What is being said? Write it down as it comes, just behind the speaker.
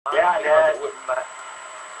Yeah,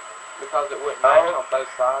 because it wouldn't match on both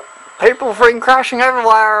sides. People freaking crashing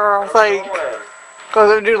everywhere, I think. Because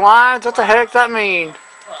they do lines? What the heck does that mean?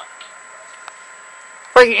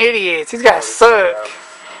 Freaking idiots. These guys suck.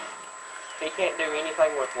 He can't do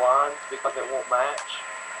anything with lines because it won't match.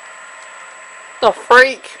 The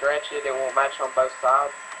freak. Stretch it, it won't match on both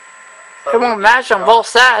sides. So it won't match on both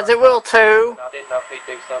sides. It will too. I didn't know if he'd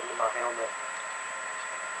do something to my helmet.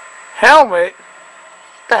 Helmet?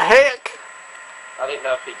 The heck? I didn't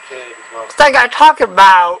know if he could as well. What's that guy talking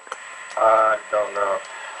about? I don't know.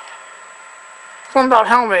 Something about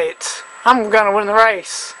helmets. I'm gonna win the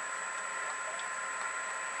race.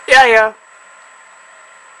 Yeah.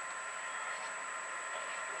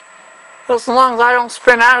 As long as I don't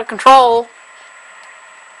spin out of control.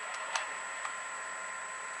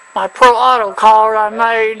 My pro auto car I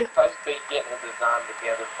made. Supposed to be getting a design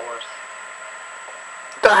together for us.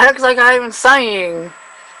 The heck is that guy even saying?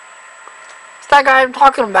 What's that guy even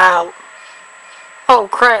talking about? Oh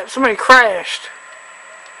crap, somebody crashed.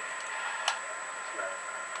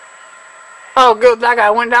 Oh good, that guy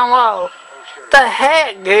went down low. The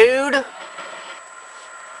heck, dude?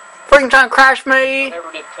 Freaking trying to crash me. I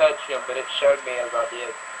never did touch him, but it showed me as I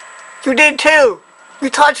did. You did too. You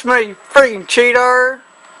touched me, you freaking cheater.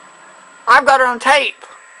 I've got it on tape.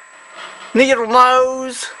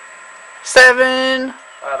 NeedleNose7p. I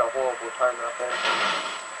had a horrible turn right there.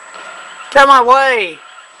 Get out of my way.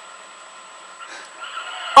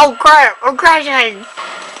 Oh crap, I'm crashing.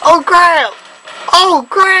 Oh crap. Oh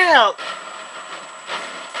crap.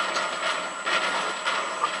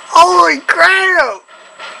 Holy crap.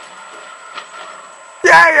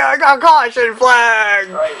 Yeah, I got a caution flag.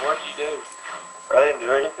 Hey, what'd you do? I didn't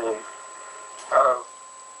do anything. Oh.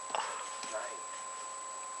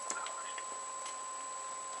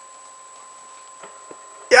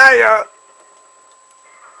 Yeah.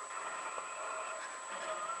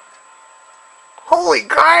 Holy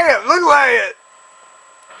crap, look at it.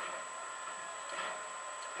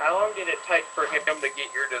 How long did it take for him to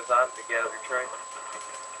get your design together, Trey?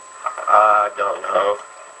 I don't know.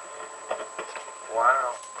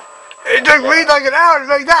 Wow. It took me like an hour to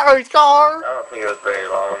make that race car. I don't think it was very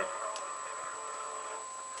long.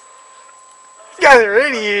 You guys are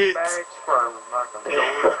idiots. Bags from my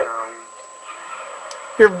controller's gone.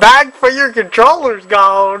 Your bag for your controller's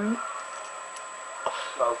gone.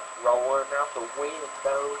 Smoke rolling out the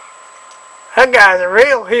window. That guy's a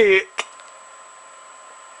real hick.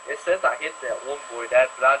 It says I hit that one boy, Dad,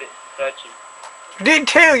 but I didn't touch him. You did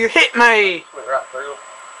too, you hit me. Went right through him.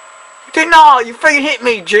 You did not, you freaking hit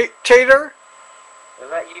me, cheater. Is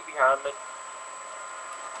that you behind me?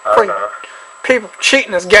 I don't know. People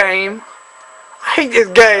cheating this game. I hate this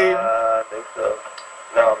game. I think so.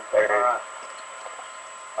 No, I'm third. Alright.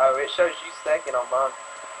 Oh, it shows you second on mine.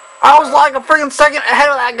 I was like a freaking second ahead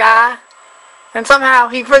of that guy. And somehow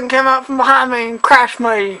he freaking came up from behind me and crashed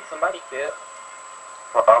me. Somebody fit.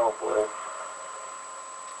 Probably.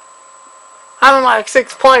 I'm in like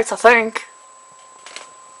 6th place, I think.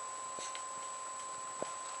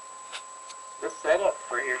 This setup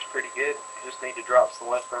for here is pretty good. You just need to drop some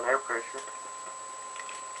left front air pressure.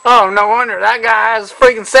 Oh, no wonder. That guy has a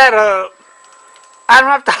freaking setup. I don't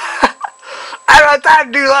have to... I don't have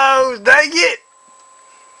time to do those. Dang it.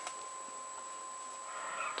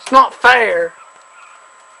 It's not fair.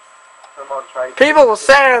 Come on, Trey. People with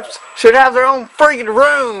setups should have their own freaking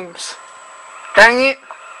rooms. Dang it.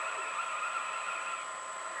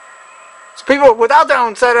 So people without their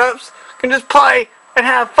own setups can just play and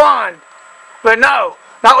have fun. But no,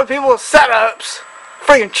 not with people with setups.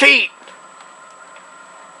 Freaking cheat.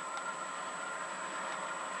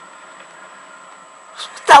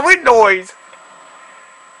 What's that wind noise?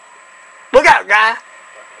 Look out, guy.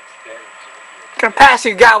 Gonna pass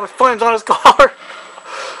you, guy with flames on his car.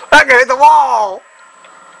 That guy hit the wall.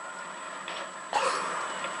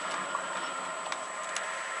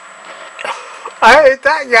 I hit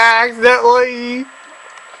that guy accidentally.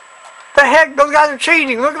 The heck, those guys are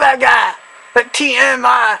cheating. Look at that guy. That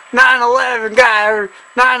TMI 911 guy or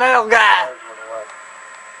 9L guy.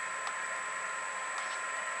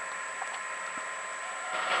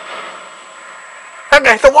 That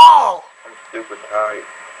guy hit the wall. I'm stupid tight.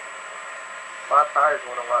 My tires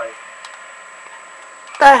went away.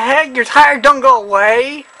 The heck, your tires don't go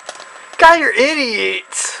away. Guys, you're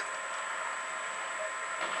idiots.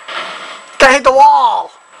 Guy hit the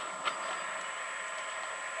wall.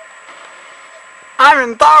 I'm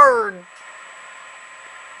in 3rd.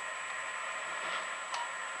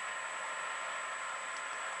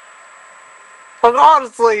 But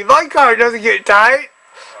honestly, my car doesn't get tight.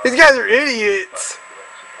 These guys are idiots.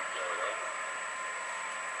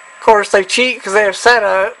 Of course, they cheat because they have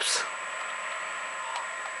setups.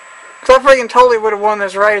 Because I freaking totally would have won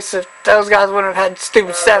this race if those guys wouldn't have had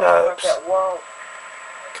stupid setups.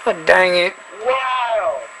 God dang it.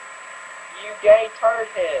 Wow! You gay turd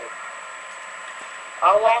head.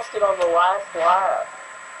 I lost it on the last lap.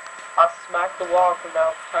 I smacked the wall from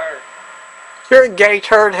out the turn. You're a gay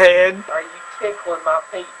turd head. Are you tickling my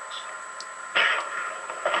peach?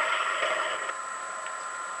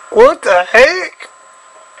 What the heck?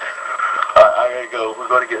 I gotta go. We're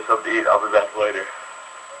going to get something to eat. I'll be back later.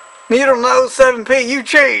 NeedleNose7p, you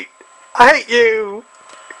cheat. I hate you.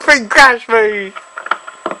 Freaking crash me.